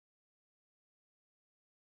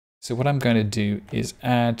So what I'm going to do is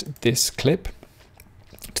add this clip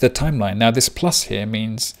to the timeline. Now this plus here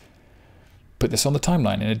means put this on the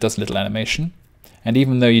timeline, and it does a little animation. And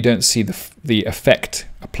even though you don't see the effect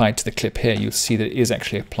applied to the clip here, you'll see that it is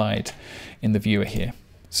actually applied in the viewer here.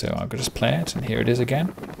 So I'll just play it, and here it is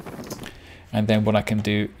again. And then what I can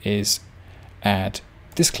do is add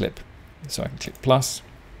this clip. So I can click plus,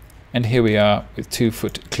 and here we are with 2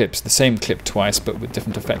 clips, the same clip twice, but with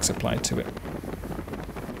different effects applied to it.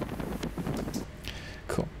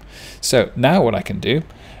 Cool. So now what I can do,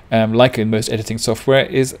 like in most editing software,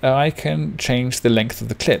 is I can change the length of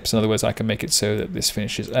the clips. In other words, I can make it so that this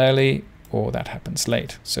finishes early or that happens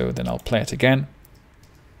late. So then I'll play it again.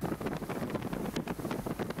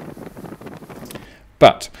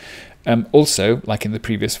 But also, like in the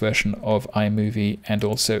previous version of iMovie and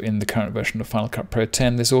also in the current version of Final Cut Pro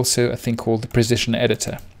 10, there's also a thing called the Precision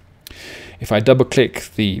Editor. If I double click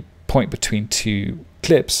the point between 2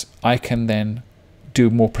 clips, I can then do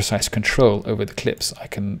more precise control over the clips. I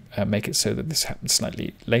can make it so that this happens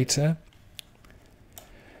slightly later.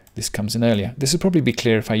 This comes in earlier. This would probably be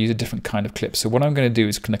clear if I use a different kind of clip. So what I'm going to do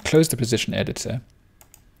is kind of close the Precision Editor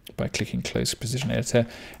by clicking Close Precision Editor,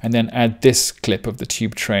 and then add this clip of the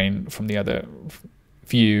tube train from the other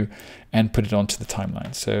view and put it onto the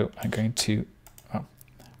timeline. So I'm going to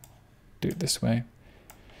do it this way.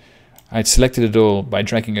 I'd selected it all by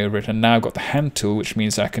dragging over it, and now I've got the hand tool, which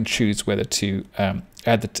means I can choose whether to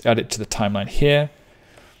add it to the timeline here,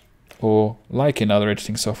 or like in other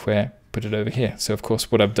editing software, put it over here. So of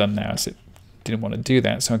course what I've done now is it didn't want to do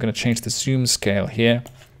that, so I'm going to change the zoom scale here.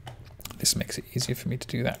 This makes it easier for me to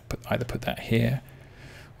do that, but either put that here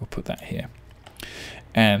or put that here.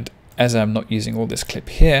 And as I'm not using all this clip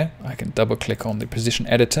here, I can double click on the Precision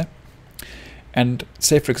Editor, and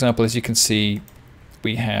say for example, as you can see,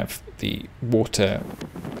 we have the water,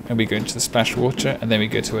 and we go into the splash water, and then we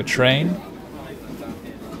go to a train.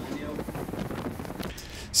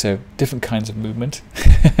 So different kinds of movement.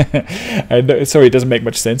 And sorry, it doesn't make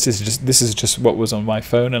much sense. This is just what was on my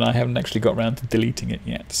phone, and I haven't actually got around to deleting it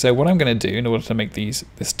yet. So what I'm going to do in order to make this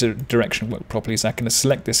direction work properly is I can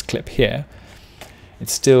select this clip here. I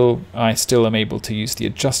still am able to use the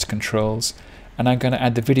adjust controls, and I'm going to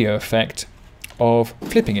add the video effect of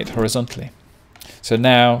flipping it horizontally. So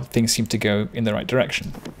now things seem to go in the right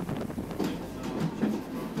direction.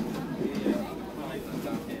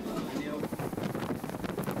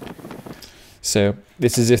 So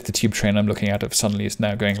it's as if the tube train I'm looking at suddenly is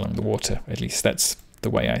now going along the water. At least that's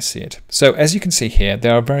the way I see it. So as you can see here,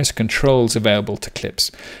 there are various controls available to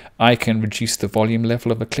clips. I can reduce the volume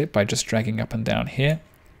level of a clip by just dragging up and down here.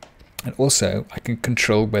 And also I can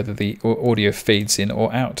control whether the audio fades in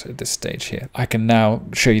or out at this stage here. I can now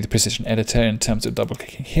show you the Precision Editor in terms of double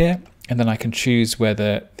clicking here, and then I can choose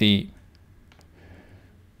whether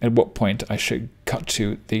at what point I should cut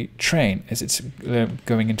to the train as it's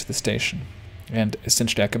going into the station. And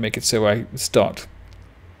essentially I can make it so I start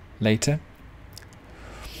later,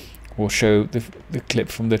 or show the clip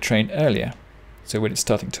from the train earlier, so when it's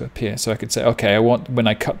starting to appear. So I could say, okay, I want when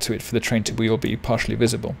I cut to it for the train to be partially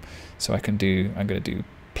visible. So I'm going to do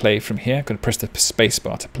play from here. I'm going to press the space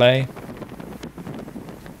bar to play.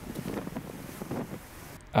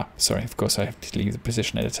 Sorry, of course I have to leave the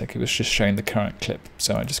Precision Editor. It was just showing the current clip,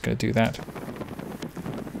 so I'm just going to do that.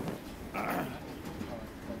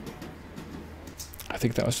 I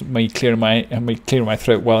think that was me clearing my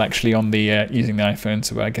throat while actually on the using the iPhone.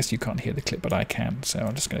 So I guess you can't hear the clip, but I can. So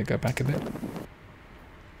I'm just going to go back a bit.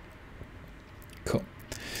 Cool.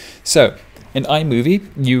 So in iMovie,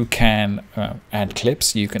 you can add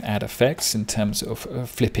clips. You can add effects in terms of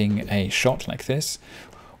flipping a shot like this,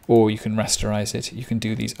 or you can rasterize it. You can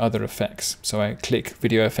do these other effects. So I click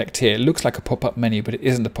video effect here. It looks like a pop-up menu, but it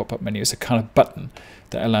isn't a pop-up menu. It's a kind of button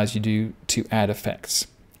that allows you to add effects.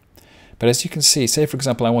 But as you can see, say for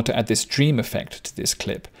example, I want to add this dream effect to this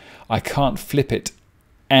clip. I can't flip it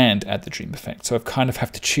and add the dream effect. So I kind of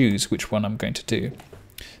have to choose which one I'm going to do.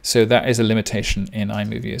 So that is a limitation in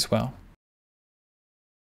iMovie as well.